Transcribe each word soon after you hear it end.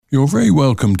You're very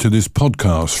welcome to this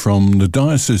podcast from the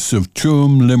Diocese of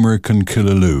Tuam, Limerick and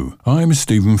Killaloe. I'm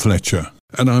Stephen Fletcher,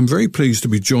 and I'm very pleased to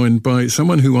be joined by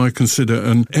someone who I consider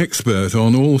an expert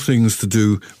on all things to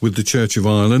do with the Church of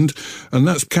Ireland, and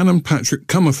that's Canon Patrick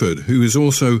Comerford, who is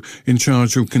also in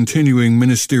charge of continuing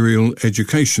ministerial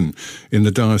education in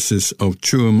the Diocese of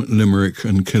Tuam, Limerick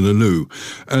and Killaloe.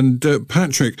 And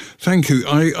Patrick, thank you.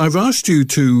 I've asked you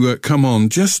to come on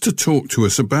just to talk to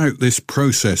us about this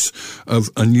process of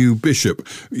a new bishop.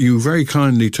 You very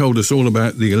kindly told us all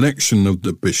about the election of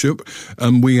the bishop,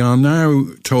 and we are now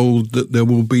told that there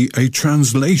will be a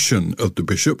translation of the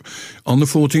bishop on the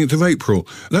 14th of April.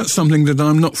 That's something that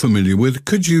I'm not familiar with.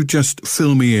 Could you just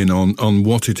fill me in on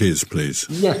what it is, please?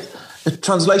 Yes.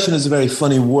 Translation is a very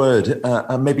funny word,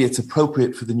 and maybe it's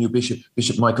appropriate for the new bishop,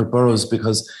 Bishop Michael Burrows,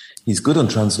 because he's good on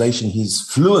translation. He's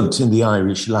fluent in the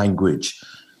Irish language,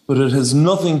 but it has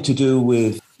nothing to do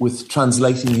with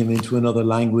translating him into another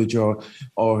language or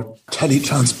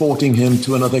teletransporting him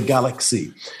to another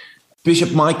galaxy.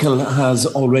 Bishop Michael has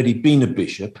already been a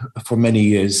bishop for many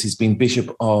years. He's been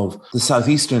bishop of the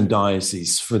southeastern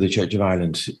diocese for the Church of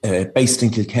Ireland, based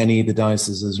in Kilkenny. The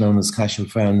diocese is known as Cashel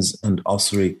Ferns and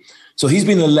Ossory. So he's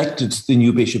been elected the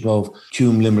new bishop of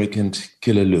Tuam, Limerick and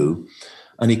Killaloe.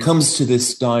 And he comes to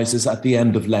this diocese at the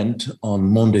end of Lent on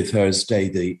Monday, Thursday,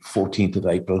 the 14th of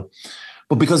April.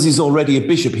 But because he's already a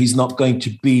bishop, he's not going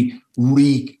to be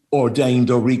reordained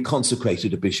or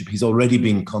reconsecrated a bishop. He's already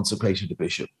been consecrated a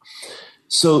bishop.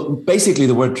 So basically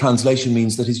the word translation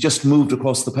means that he's just moved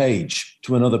across the page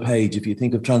to another page. If you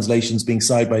think of translations being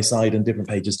side by side on different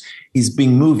pages, he's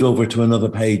being moved over to another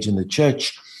page in the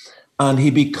church, and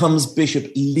he becomes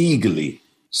bishop legally.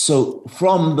 So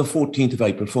from the 14th of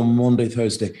April, from Monday,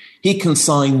 Thursday, he can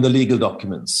sign the legal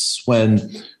documents. When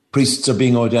priests are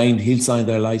being ordained, he'll sign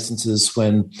their licenses.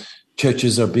 When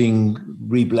churches are being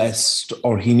re-blessed,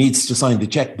 or he needs to sign the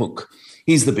checkbook,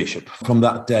 he's the bishop from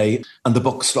that day, and the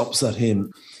buck stops at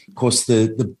him. Of course,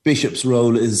 the bishop's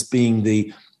role is being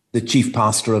the chief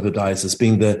pastor of a diocese,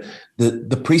 being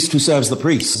the priest who serves the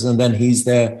priests, and then he's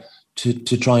there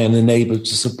to try and enable,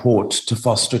 to support, to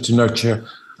foster, to nurture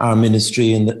our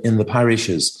ministry in the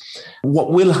parishes.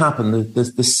 What will happen,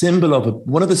 the symbol of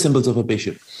one of the symbols of a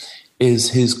bishop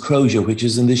is his crozier, which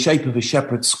is in the shape of a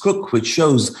shepherd's crook, which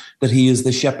shows that he is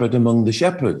the shepherd among the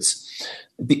shepherds.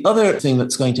 The other thing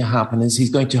that's going to happen is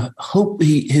he's going to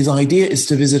his idea is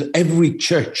to visit every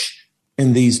church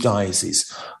in these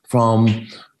dioceses, from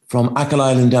Achill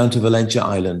Island down to Valentia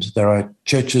Island. There are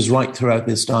churches right throughout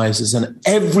this diocese, and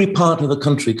every part of the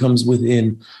country comes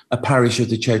within a parish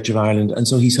of the Church of Ireland. And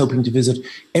so he's hoping to visit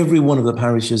every one of the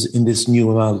parishes in this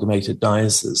new amalgamated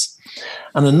diocese.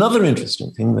 And another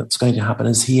interesting thing that's going to happen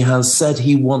is he has said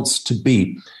he wants to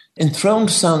be enthroned.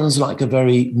 Sounds like a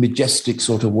very majestic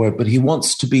sort of word, but he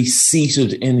wants to be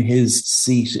seated in his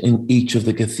seat in each of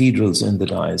the cathedrals in the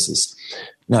diocese.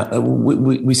 Now,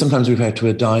 we sometimes refer to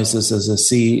a diocese as a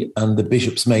see and the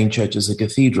bishop's main church as a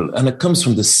cathedral, and it comes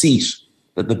from the seat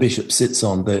that the bishop sits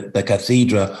on, the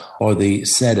cathedra or the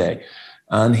sede.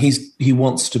 And he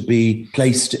wants to be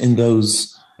placed in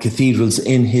those cathedrals,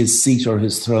 in his seat or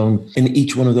his throne, in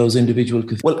each one of those individual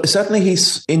cathedrals. Well, certainly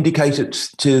he's indicated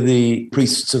to the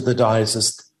priests of the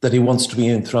diocese that he wants to be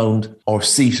enthroned or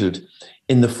seated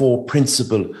in the four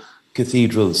principal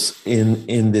cathedrals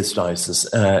in this diocese.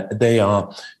 They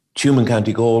are Tuam in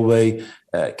County Galway,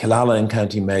 Killala in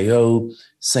County Mayo,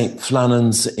 St.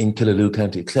 Flannan's in Killaloe,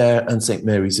 County Clare, and St.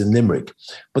 Mary's in Limerick.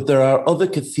 But there are other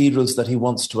cathedrals that he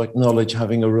wants to acknowledge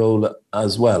having a role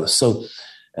as well. So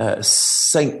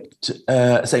St.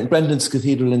 Brendan's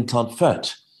Cathedral in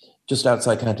Clonfert, just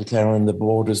outside County Clare on the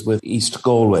borders with East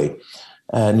Galway,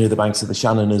 near the banks of the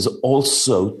Shannon, is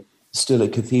also still a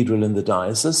cathedral in the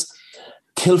diocese.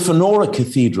 Kilfenora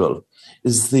Cathedral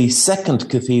is the second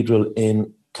cathedral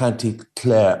in County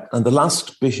Clare, and the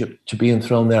last bishop to be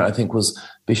enthroned there, I think, was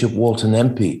Bishop Walton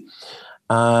MP.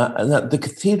 And that the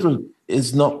cathedral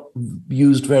is not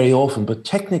used very often, but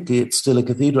technically it's still a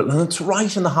cathedral, and it's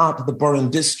right in the heart of the Burren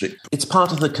district. It's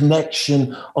part of the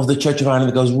connection of the Church of Ireland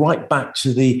that goes right back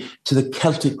to the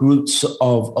Celtic roots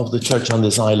of the church on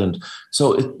this island.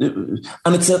 So,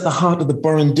 and it's at the heart of the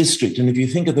Burren district. And if you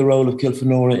think of the role of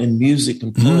Kilfenora in music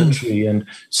and poetry and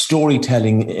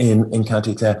storytelling in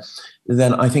County Clare,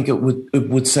 then I think it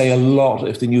would say a lot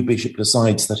if the new bishop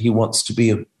decides that he wants to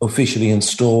be officially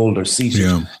installed or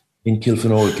seated in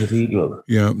Kilfenora Cathedral.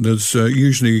 Yeah, there's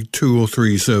usually 2 or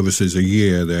 3 services a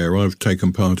year there. I've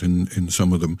taken part in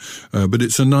some of them. But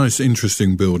it's a nice,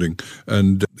 interesting building.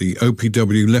 And the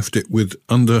OPW left it with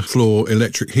underfloor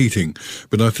electric heating.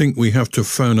 But I think we have to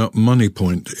phone up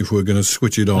Moneypoint if we're going to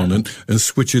switch it on and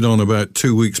switch it on about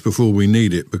 2 weeks before we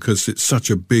need it, because it's such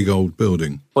a big old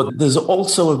building. But there's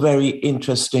also a very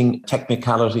interesting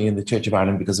technicality in the Church of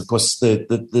Ireland, because, of course,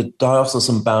 the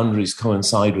diocesan boundaries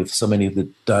coincide with so many of the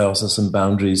diocesan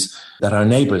boundaries that our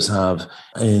neighbours have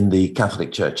in the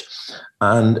Catholic Church.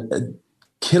 And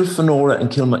Kilfenora and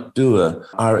Kilmacduagh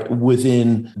are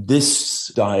within this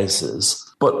diocese,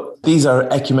 but these are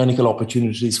ecumenical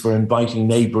opportunities for inviting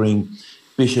neighbouring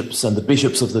bishops and the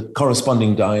bishops of the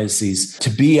corresponding diocese to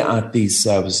be at these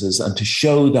services and to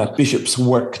show that bishops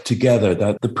work together,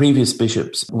 that the previous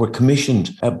bishops were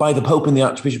commissioned by the Pope and the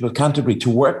Archbishop of Canterbury to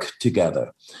work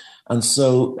together. And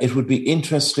so it would be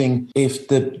interesting if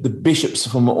the bishops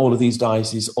from all of these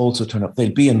dioceses also turn up.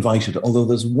 They'll be invited, although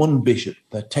there's one bishop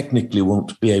that technically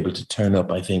won't be able to turn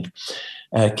up, I think.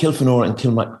 Kilfenora and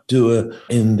Kilmacduagh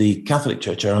in the Catholic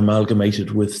Church are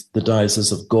amalgamated with the Diocese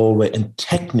of Galway, and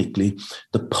technically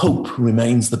the Pope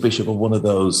remains the bishop of one of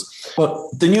those. But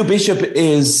the new bishop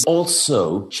is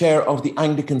also chair of the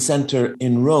Anglican Centre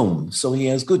in Rome, so he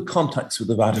has good contacts with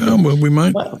the Vatican. Oh, well,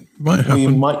 we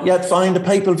might yet find a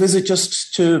papal visit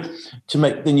just to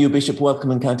make the new bishop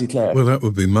welcome in County Clare. Well, that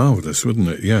would be marvellous, wouldn't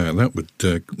it? Yeah, that would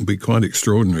be quite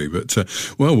extraordinary. But,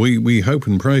 we hope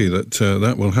and pray that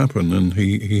that will happen, and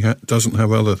he doesn't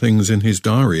have other things in his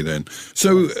diary then.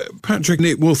 So, Patrick,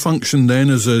 it will function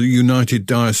then as a united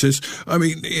diocese. I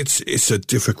mean, it's a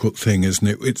difficult thing, isn't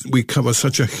it? We cover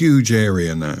such a huge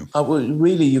area now. Well,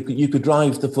 really, you could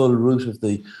drive the full route of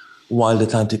the Wild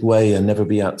Atlantic Way and never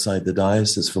be outside the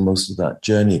diocese for most of that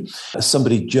journey.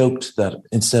 Somebody joked that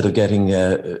instead of getting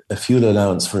a fuel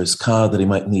allowance for his car, that he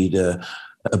might need a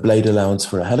blade allowance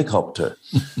for a helicopter.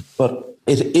 But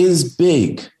it is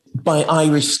big by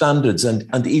Irish standards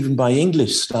and even by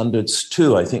English standards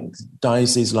too. I think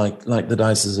dioceses like the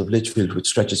Diocese of Lichfield, which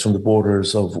stretches from the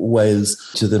borders of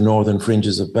Wales to the northern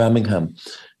fringes of Birmingham,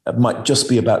 might just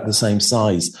be about the same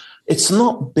size. It's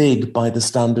not big by the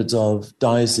standards of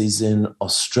dioceses in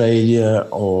Australia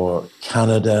or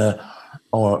Canada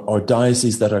or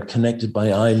dioceses that are connected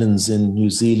by islands in New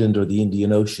Zealand or the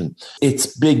Indian Ocean.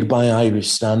 It's big by Irish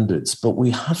standards, but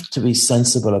we have to be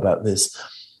sensible about this.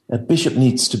 A bishop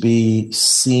needs to be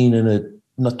seen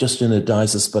not just in a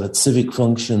diocese, but at civic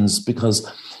functions, because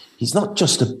he's not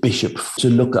just a bishop to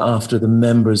look after the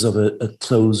members of a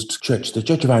closed church. The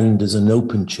Church of Ireland is an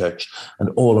open church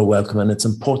and all are welcome. And it's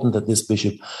important that this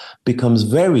bishop becomes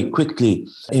very quickly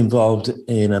involved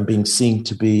in and being seen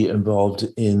to be involved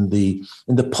in the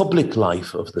public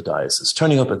life of the diocese,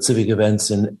 turning up at civic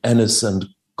events in Ennis and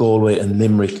Galway and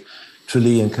Limerick,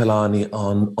 Tralee and Killarney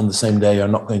on the same day are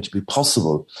not going to be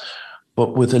possible.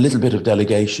 But with a little bit of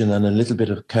delegation and a little bit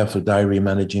of careful diary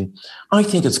managing, I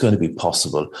think it's going to be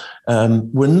possible.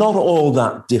 We're not all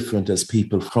that different as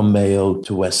people from Mayo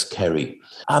to West Kerry.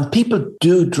 And people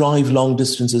do drive long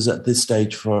distances at this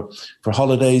stage for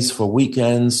holidays, for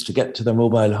weekends, to get to their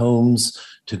mobile homes,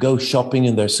 to go shopping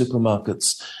in their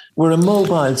supermarkets. We're a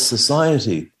mobile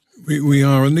society. We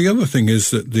are, and the other thing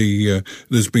is that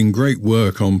there's been great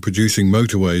work on producing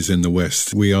motorways in the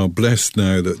West. We are blessed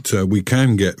now that we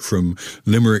can get from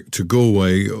Limerick to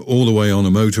Galway all the way on a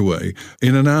motorway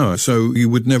in an hour. So you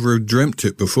would never have dreamt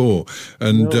it before.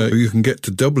 And you can get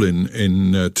to Dublin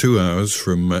in 2 hours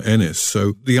from Ennis.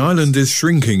 So the island is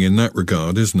shrinking in that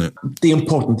regard, isn't it? The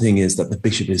important thing is that the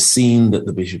bishop is seen, that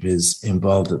the bishop is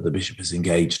involved, that the bishop is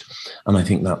engaged. And I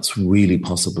think that's really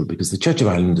possible, because the Church of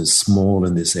Ireland is small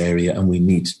in this area, and we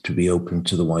need to be open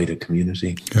to the wider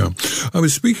community. Yeah. I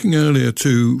was speaking earlier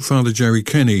to Father Jerry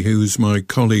Kenny, who's my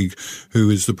colleague, who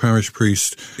is the parish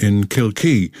priest in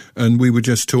Kilkee, and we were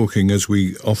just talking, as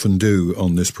we often do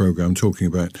on this programme, talking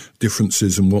about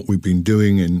differences and what we've been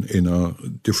doing in our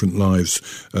different lives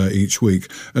each week.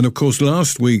 And of course,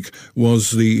 last week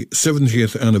was the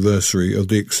 70th anniversary of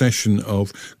the accession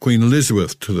of Queen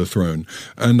Elizabeth to the throne.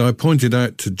 And I pointed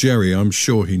out to Jerry, I'm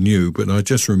sure he knew, but I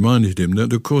just reminded him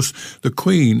that, of course, the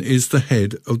Queen is the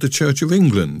head of the Church of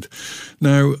England.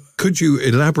 Now, could you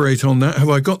elaborate on that? Have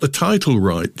I got the title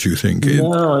right, do you think?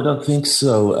 No, I don't think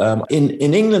so. In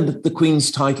England, the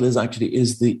Queen's title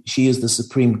she is the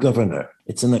Supreme Governor.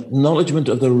 It's an acknowledgement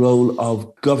of the role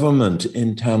of government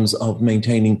in terms of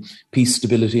maintaining peace,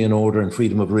 stability and order and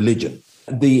freedom of religion.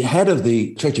 The head of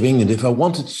the Church of England, if I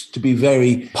wanted to be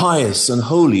very pious and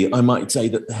holy, I might say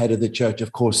that the head of the church,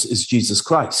 of course, is Jesus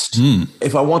Christ.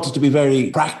 If I wanted to be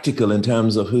very practical in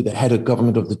terms of who the head of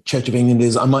government of the Church of England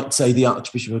is, I might say the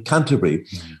Archbishop of Canterbury.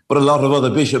 But a lot of other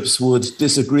bishops would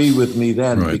disagree with me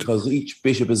then, because each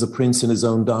bishop is a prince in his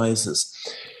own diocese.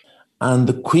 And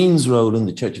the Queen's role in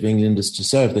the Church of England is to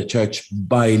serve the church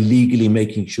by legally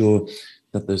making sure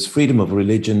that there's freedom of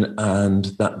religion and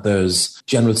that there's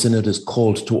General Synod is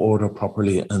called to order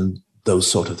properly and those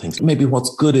sort of things. Maybe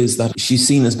what's good is that she's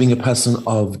seen as being a person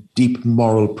of deep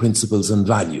moral principles and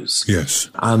values. Yes.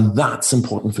 And that's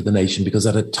important for the nation, because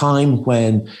at a time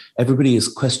when everybody is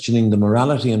questioning the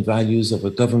morality and values of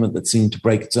a government that seemed to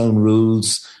break its own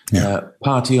rules,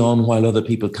 party on while other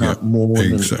people can't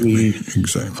mourn and grieve.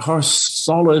 Exactly. Her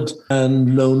solid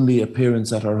and lonely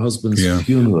appearance at her husband's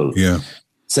funeral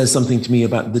says something to me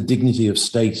about the dignity of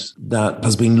state that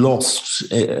has been lost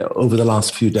over the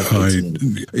last few decades.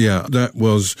 That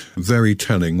was very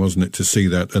telling, wasn't it, to see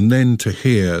that? And then to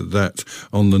hear that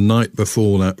on the night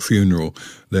before that funeral,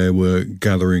 there were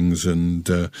gatherings, and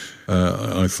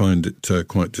I find it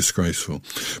quite disgraceful.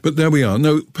 But there we are.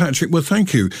 No, Patrick, well,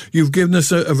 thank you. You've given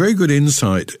us a very good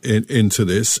insight into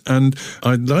this, and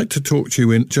I'd like to talk to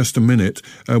you in just a minute.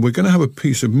 We're going to have a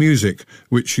piece of music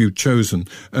which you've chosen,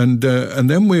 and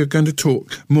then we're going to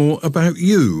talk more about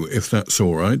you, if that's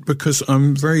all right, because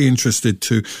I'm very interested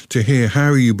to hear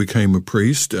how you became a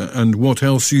priest and what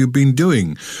else you've been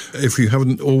doing if you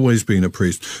haven't always been a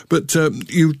priest. But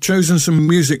you've chosen some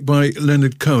music by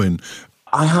Leonard Cohen.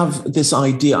 I have this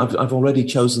idea. I've already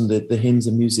chosen the hymns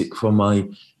and music for my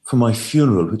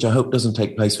funeral, which I hope doesn't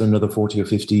take place for another 40 or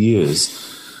 50 years,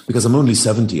 because I'm only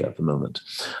 70 at the moment.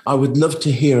 I would love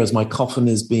to hear, as my coffin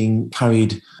is being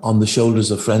carried on the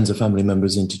shoulders of friends or family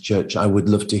members into church, I would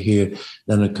love to hear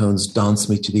Leonard Cohen's Dance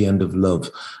Me to the End of Love,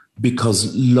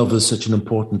 because love is such an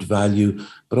important value.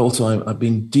 But also I've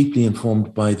been deeply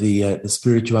informed by the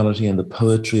spirituality and the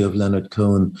poetry of Leonard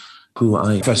Cohen, who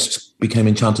I first became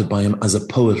enchanted by him as a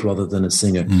poet rather than a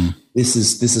singer. This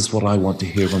is what I want to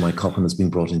hear when my coffin has been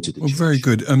brought into the church. Very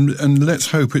good. And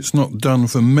let's hope it's not done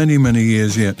for many, many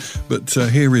years yet. But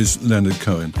here is Leonard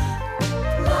Cohen.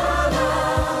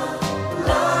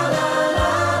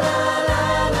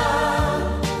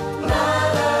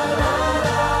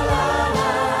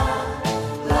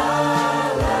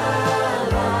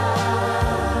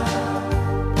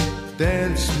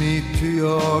 Dance me to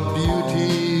your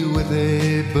beauty with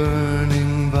a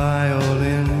burning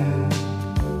violin.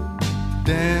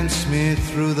 Dance me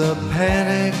through the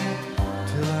panic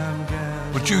till I'm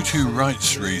gone. Well, due to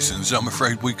rights reasons, I'm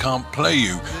afraid we can't play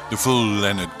you the full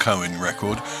Leonard Cohen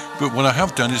record, but what I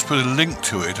have done is put a link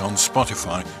to it on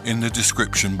Spotify in the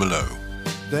description below.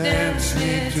 Dance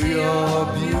me to your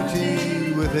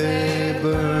beauty with a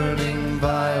burning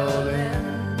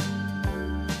violin.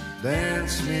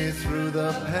 Dance me through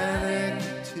the panic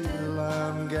till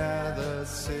I'm gathered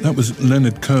safe. That was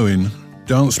Leonard Cohen,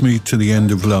 Dance Me to the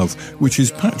End of Love, which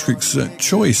is Patrick's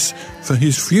choice for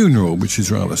his funeral, which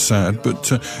is rather sad.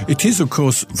 But it is, of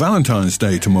course, Valentine's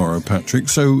Day tomorrow, Patrick,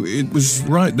 so it was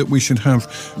right that we should have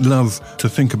love to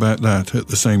think about that at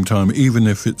the same time, even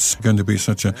if it's going to be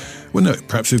such a... Well, no,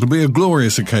 perhaps it'll be a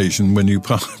glorious occasion when you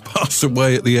pass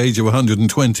away at the age of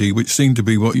 120, which seemed to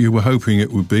be what you were hoping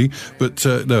it would be. But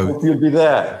no. Hope you'll be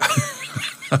there.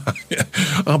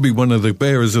 I'll be one of the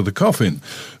bearers of the coffin.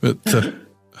 But...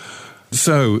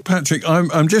 So, Patrick,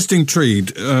 I'm just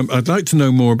intrigued. I'd like to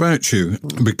know more about you,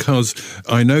 because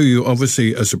I know you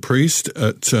obviously as a priest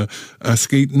at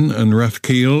Askeaton and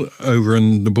Rathkeale over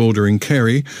on the border in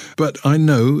Kerry, but I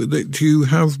know that you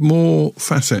have more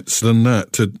facets than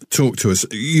that to talk to us.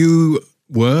 You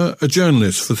were a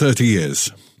journalist for 30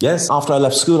 years. Yes, after I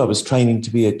left school, I was training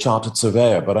to be a chartered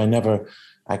surveyor, but I never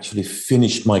actually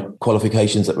finished my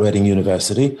qualifications at Reading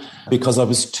University because I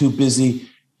was too busy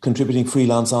contributing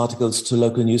freelance articles to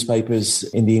local newspapers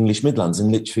in the English Midlands,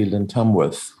 in Lichfield and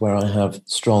Tamworth, where I have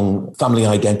strong family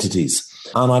identities.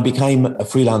 And I became a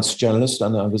freelance journalist,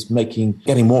 and I was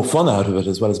getting more fun out of it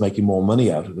as well as making more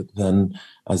money out of it than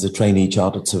as a trainee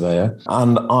chartered surveyor.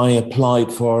 And I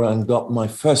applied for and got my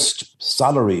first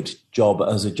salaried job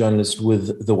as a journalist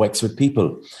with the Wexford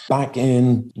People back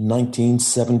in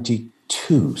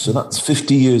 1972. So that's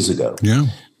 50 years ago. Yeah.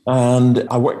 And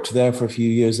I worked there for a few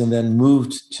years and then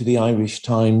moved to the Irish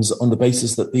Times on the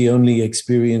basis that the only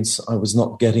experience I was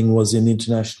not getting was in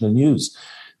international news.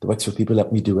 The Wexford People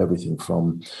let me do everything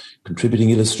from contributing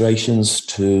illustrations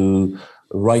to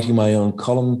writing my own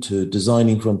column to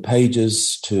designing front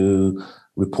pages to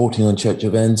reporting on church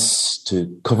events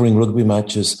to covering rugby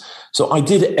matches. So I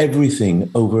did everything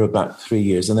over about 3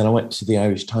 years. And then I went to the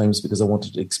Irish Times because I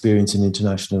wanted experience in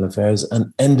international affairs,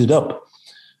 and ended up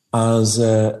as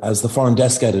the foreign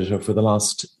desk editor for the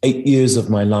last 8 years of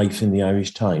my life in the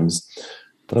Irish Times.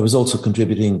 But I was also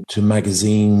contributing to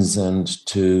magazines and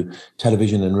to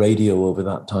television and radio over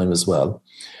that time as well.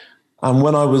 And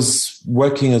when I was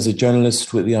working as a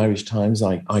journalist with the Irish Times,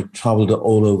 I travelled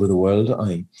all over the world.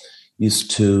 I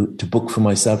used to book for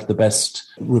myself the best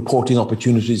reporting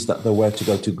opportunities that there were to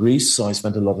go to Greece. So I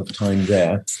spent a lot of time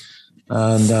there.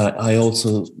 And I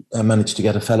also managed to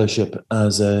get a fellowship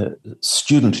as a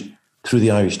student through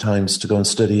the Irish Times to go and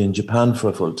study in Japan for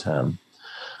a full term.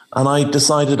 And I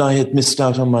decided I had missed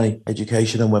out on my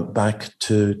education and went back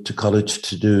to college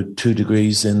to do 2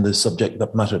 degrees in the subject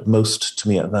that mattered most to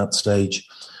me at that stage,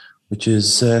 which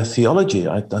is theology.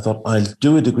 I thought I'll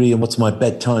do a degree in what's my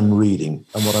bedtime reading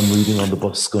and what I'm reading on the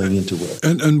bus going into work.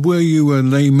 And were you a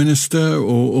lay minister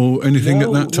or anything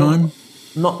at that time?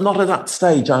 Not at that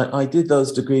stage. I did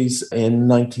those degrees in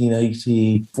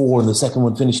 1984, and the second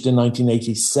one finished in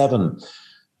 1987.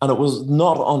 And it was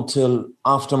not until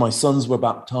after my sons were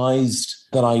baptized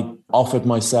that I offered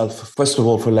myself, first of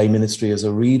all, for lay ministry as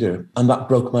a reader. And that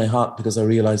broke my heart, because I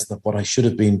realized that what I should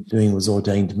have been doing was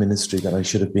ordained ministry, that I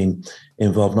should have been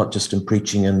involved not just in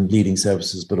preaching and leading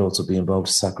services, but also be involved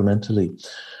sacramentally.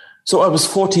 So I was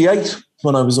 48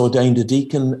 when I was ordained a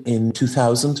deacon in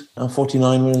 2000, and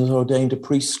 49 when I was ordained a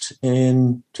priest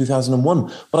in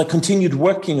 2001. But I continued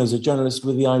working as a journalist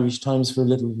with the Irish Times for a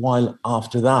little while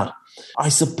after that. I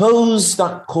suppose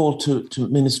that call to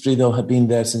ministry, though, had been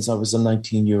there since I was a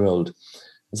 19-year-old.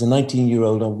 As a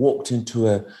 19-year-old, I walked into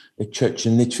a church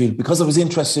in Lichfield because I was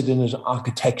interested in it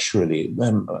architecturally.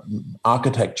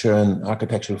 Architecture and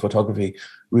architectural photography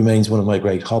remains one of my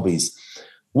great hobbies.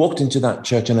 Walked into that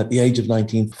church, and at the age of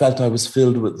 19, felt I was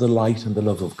filled with the light and the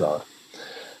love of God.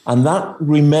 And that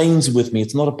remains with me.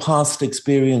 It's not a past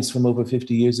experience from over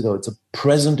 50 years ago. It's a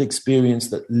present experience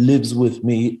that lives with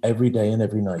me every day and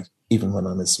every night, even when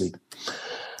I'm asleep.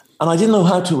 And I didn't know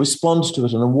how to respond to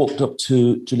it. And I walked up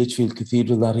to Lichfield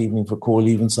Cathedral that evening for choral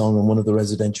evensong, and one of the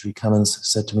residentiary canons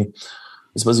said to me,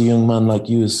 I suppose a young man like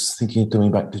you is thinking of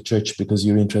coming back to church because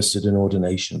you're interested in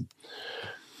ordination.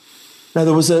 Now,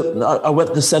 I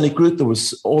went the Scenic route. There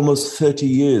was almost 30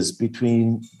 years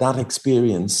between that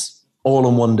experience all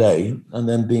in one day and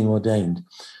then being ordained.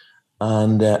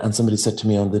 And somebody said to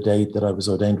me on the day that I was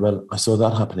ordained, well, I saw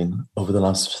that happening over the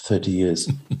last 30 years.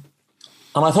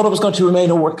 And I thought I was going to remain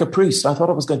a worker priest. I thought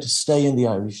I was going to stay in the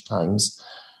Irish Times.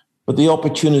 But the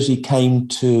opportunity came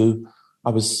to,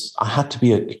 I had to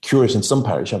be a curate in some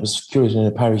parish. I was curate in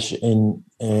a parish in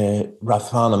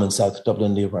Rathfarnham in South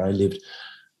Dublin, near where I lived,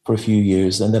 for a few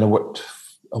years. And then I worked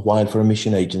a while for a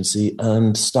mission agency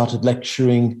and started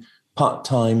lecturing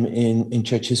part-time in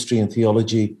church history and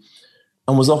theology,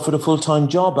 and was offered a full-time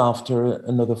job after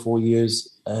another 4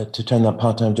 years to turn that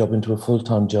part-time job into a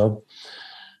full-time job.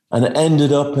 And it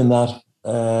ended up in that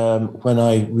when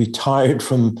I retired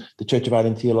from the Church of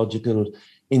Ireland Theological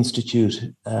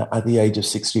Institute at the age of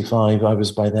 65, I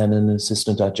was by then an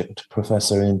assistant adjunct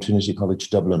professor in Trinity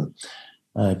College Dublin.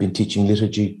 I've been teaching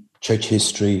liturgy, church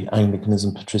history,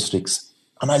 Anglicanism, patristics,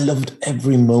 and I loved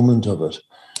every moment of it.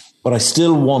 But I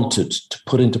still wanted to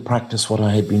put into practice what I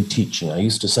had been teaching. I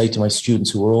used to say to my students,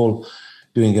 who were all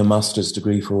doing a master's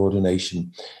degree for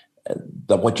ordination,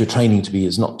 that what you're training to be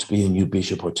is not to be a new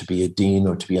bishop or to be a dean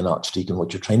or to be an archdeacon.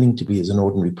 What you're training to be is an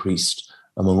ordinary priest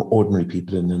among ordinary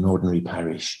people in an ordinary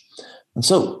parish. And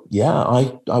so, yeah,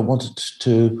 I wanted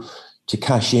to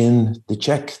cash in the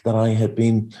check that I had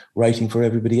been writing for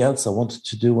everybody else. I wanted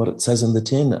to do what it says in the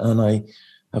tin, and I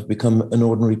have become an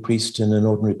ordinary priest in an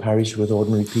ordinary parish with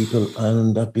ordinary people,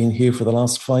 and I've been here for the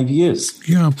last 5 years.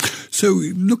 Yeah. So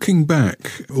looking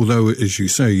back, although, as you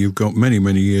say, you've got many,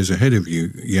 many years ahead of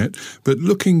you yet, but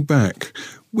looking back,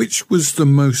 which was the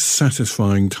most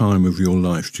satisfying time of your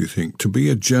life, do you think? To be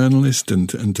a journalist and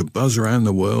to buzz around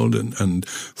the world and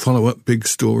follow up big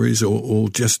stories, or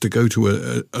just to go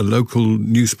to a local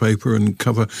newspaper and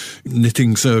cover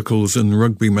knitting circles and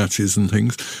rugby matches and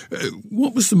things?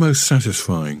 What was the most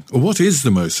satisfying, or what is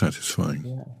the most satisfying?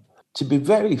 Yeah. To be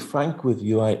very frank with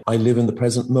you, I live in the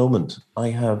present moment. I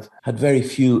have had very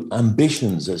few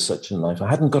ambitions as such in life. I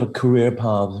hadn't got a career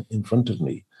path in front of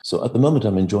me. So at the moment,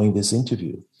 I'm enjoying this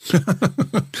interview.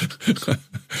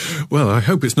 Well, I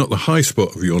hope it's not the high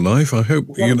spot of your life. I hope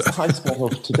it's the high spot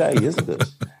of today, isn't it?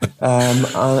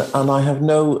 And I have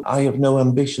no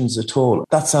ambitions at all.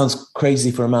 That sounds crazy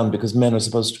for a man because men are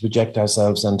supposed to project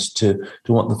ourselves and to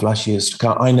want the flashiest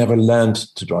car. I never learned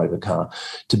to drive a car.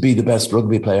 To be the best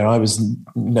rugby player, I was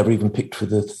never even picked for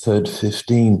the third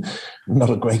 15.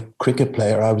 Not a great cricket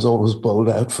player. I was always bowled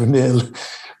out for nil.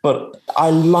 But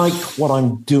I like what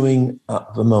I'm doing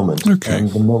at the moment. Okay. And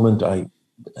the moment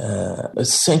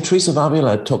St. Teresa of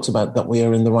Avila talks about that we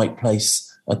are in the right place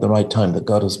at the right time, that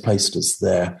God has placed us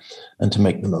there, and to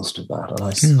make the most of that. And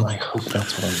I hope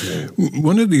that's what I'm doing.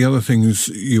 One of the other things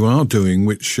you are doing,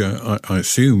 which I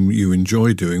assume you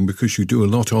enjoy doing because you do a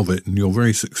lot of it and you're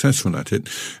very successful at it,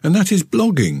 and that is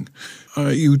blogging.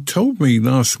 You told me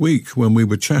last week when we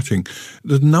were chatting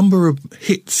the number of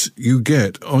hits you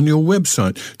get on your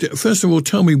website. First of all,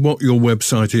 tell me what your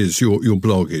website is, your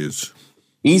blog is.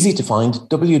 Easy to find,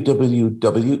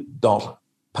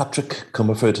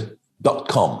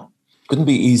 www.patrickcomerford.com. Couldn't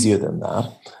be easier than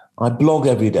that. I blog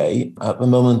every day. At the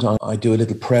moment, I do a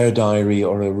little prayer diary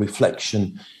or a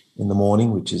reflection in the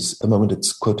morning, which is, at the moment,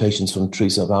 it's quotations from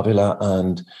Teresa of Avila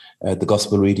and the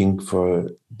gospel reading for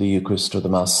the Eucharist or the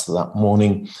Mass that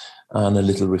morning, and a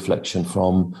little reflection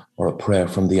from, or a prayer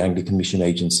from the Anglican Mission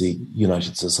Agency,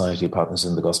 United Society of Partners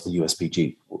in the Gospel,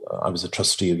 USPG. I was a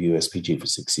trustee of USPG for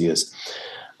 6 years.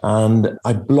 And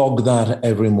I blog that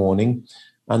every morning.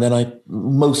 And then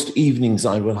most evenings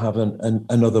I will have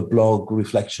another blog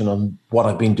reflection on what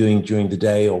I've been doing during the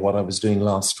day or what I was doing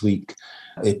last week.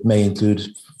 It may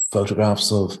include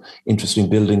photographs of interesting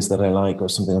buildings that I like, or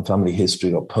something on family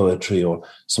history or poetry or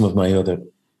some of my other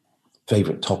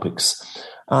favorite topics.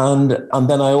 And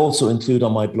then I also include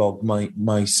on my blog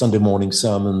my Sunday morning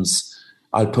sermons.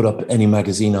 I'll put up any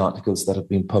magazine articles that have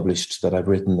been published that I've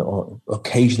written, or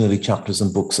occasionally chapters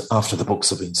and books after the books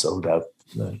have been sold out.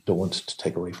 I don't want to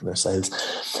take away from their sales.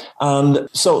 And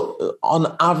so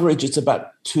on average, it's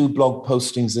about 2 blog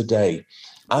postings a day.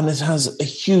 And it has a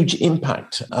huge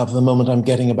impact. At the moment, I'm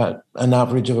getting about an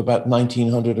average of about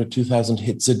 1,900 or 2,000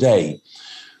 hits a day,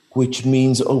 which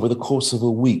means over the course of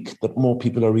a week that more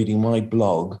people are reading my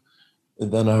blog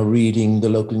than are reading the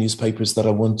local newspapers that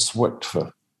I once worked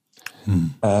for.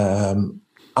 And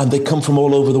they come from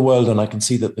all over the world, and I can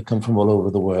see that they come from all over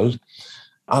the world.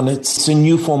 And it's a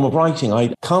new form of writing.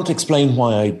 I can't explain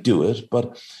why I do it,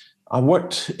 but I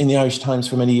worked in the Irish Times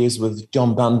for many years with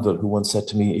John Banville, who once said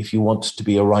to me, if you want to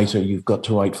be a writer, you've got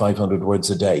to write 500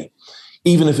 words a day.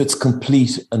 Even if it's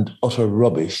complete and utter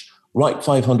rubbish, write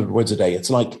 500 words a day. It's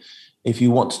like if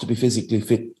you want to be physically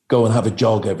fit, go and have a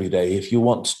jog every day. If you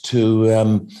want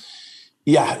to,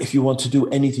 if you want to do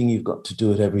anything, you've got to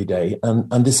do it every day.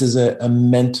 And this is a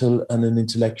mental and an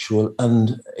intellectual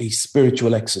and a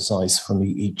spiritual exercise for me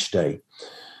each day.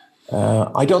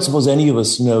 I don't suppose any of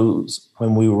us knows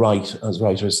when we write as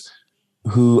writers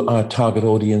who our target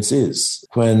audience is.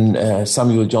 When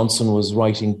Samuel Johnson was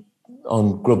writing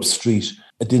on Grub Street,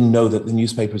 I didn't know that the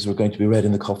newspapers were going to be read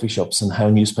in the coffee shops and how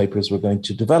newspapers were going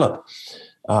to develop.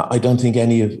 I don't think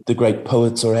any of the great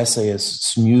poets or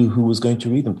essayists knew who was going to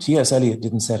read them. T.S. Eliot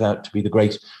didn't set out to be the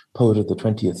great poet of the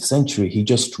 20th century. He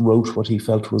just wrote what he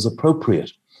felt was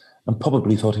appropriate, and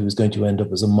probably thought he was going to end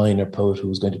up as a minor poet who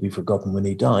was going to be forgotten when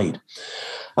he died.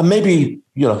 And maybe,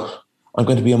 I'm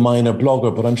going to be a minor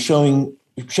blogger, but I'm showing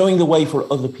the way for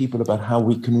other people about how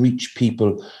we can reach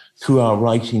people through our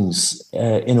writings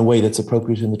in a way that's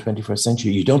appropriate in the 21st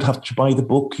century. You don't have to buy the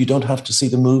book. You don't have to see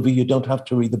the movie. You don't have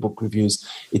to read the book reviews.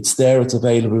 It's there, it's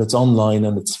available, it's online,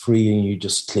 and it's free, and you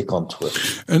just click onto it.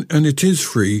 And it is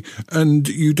free, and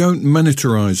you don't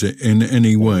monetize it in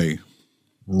any way.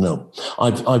 No.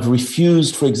 I've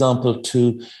refused, for example,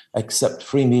 to accept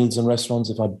free meals in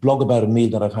restaurants. If I blog about a meal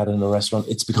that I've had in a restaurant,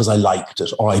 it's because I liked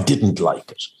it or I didn't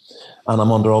like it, and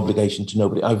I'm under obligation to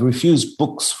nobody. I've refused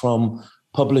books from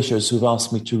publishers who've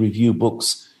asked me to review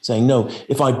books, saying, no,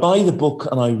 if I buy the book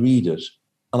and I read it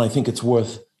and I think it's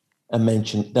worth a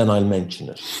mention, then I'll mention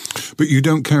it. But you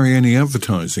don't carry any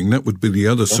advertising. That would be the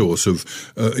other source of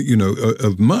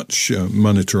much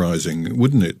monetizing,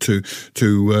 wouldn't it?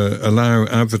 To allow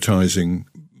advertising,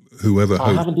 whoever.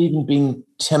 I haven't even been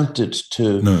tempted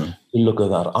to look at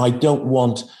that. I don't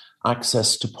want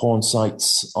access to porn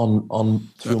sites on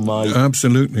through my.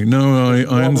 Absolutely, no,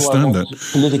 I understand that.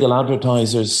 Political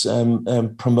advertisers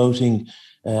promoting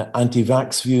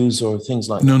anti-vax views or things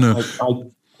like that. No.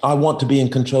 I want to be in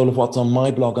control of what's on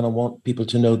my blog, and I want people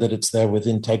to know that it's there with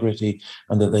integrity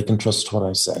and that they can trust what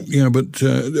I say. Yeah, but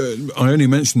I only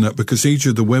mention that because each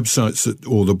of the websites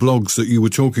or the blogs that you were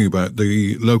talking about,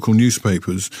 the local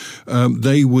newspapers,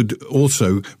 they would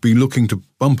also be looking to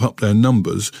bump up their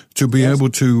numbers to be able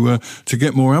to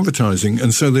get more advertising.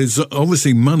 And so there's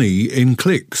obviously money in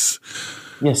clicks.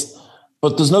 Yes,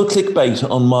 but there's no clickbait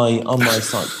on my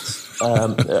sites.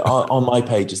 On my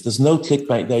pages. There's no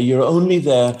clickbait there. You're only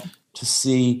there to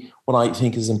see what I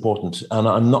think is important. And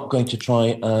I'm not going to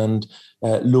try and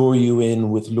lure you in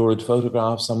with lurid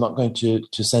photographs. I'm not going to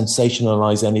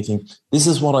sensationalize anything. This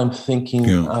is what I'm thinking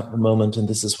at the moment, and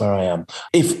this is where I am.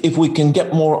 If we can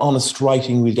get more honest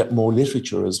writing, we'll get more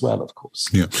literature as well, of course.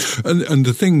 Yeah. And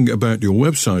the thing about your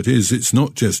website is it's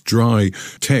not just dry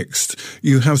text.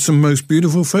 You have some most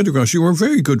beautiful photographs. You're a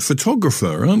very good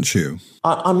photographer, aren't you?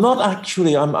 I'm not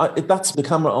actually. That's the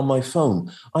camera on my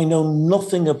phone. I know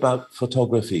nothing about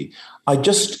photography. I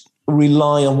just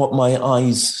rely on what my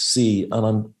eyes see, and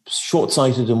I'm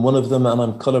short-sighted in one of them, and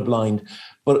I'm colorblind.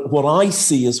 But what I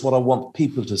see is what I want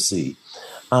people to see.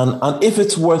 And if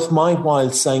it's worth my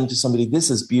while saying to somebody, this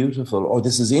is beautiful or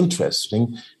this is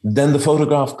interesting, then the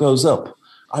photograph goes up.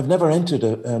 I've never entered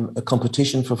a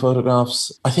competition for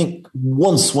photographs. I think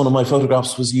once one of my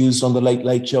photographs was used on The Late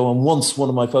Late Show, and once one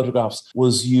of my photographs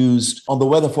was used on the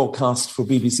weather forecast for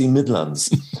BBC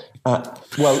Midlands.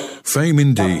 Well, fame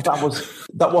indeed.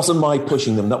 That wasn't my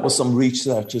pushing them. That was some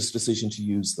researcher's decision to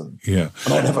use them. Yeah.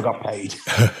 And I never got paid.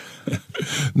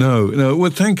 No.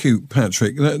 Well, thank you,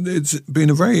 Patrick. It's been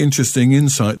a very interesting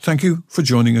insight. Thank you for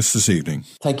joining us this evening.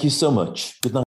 Thank you so much. Good night.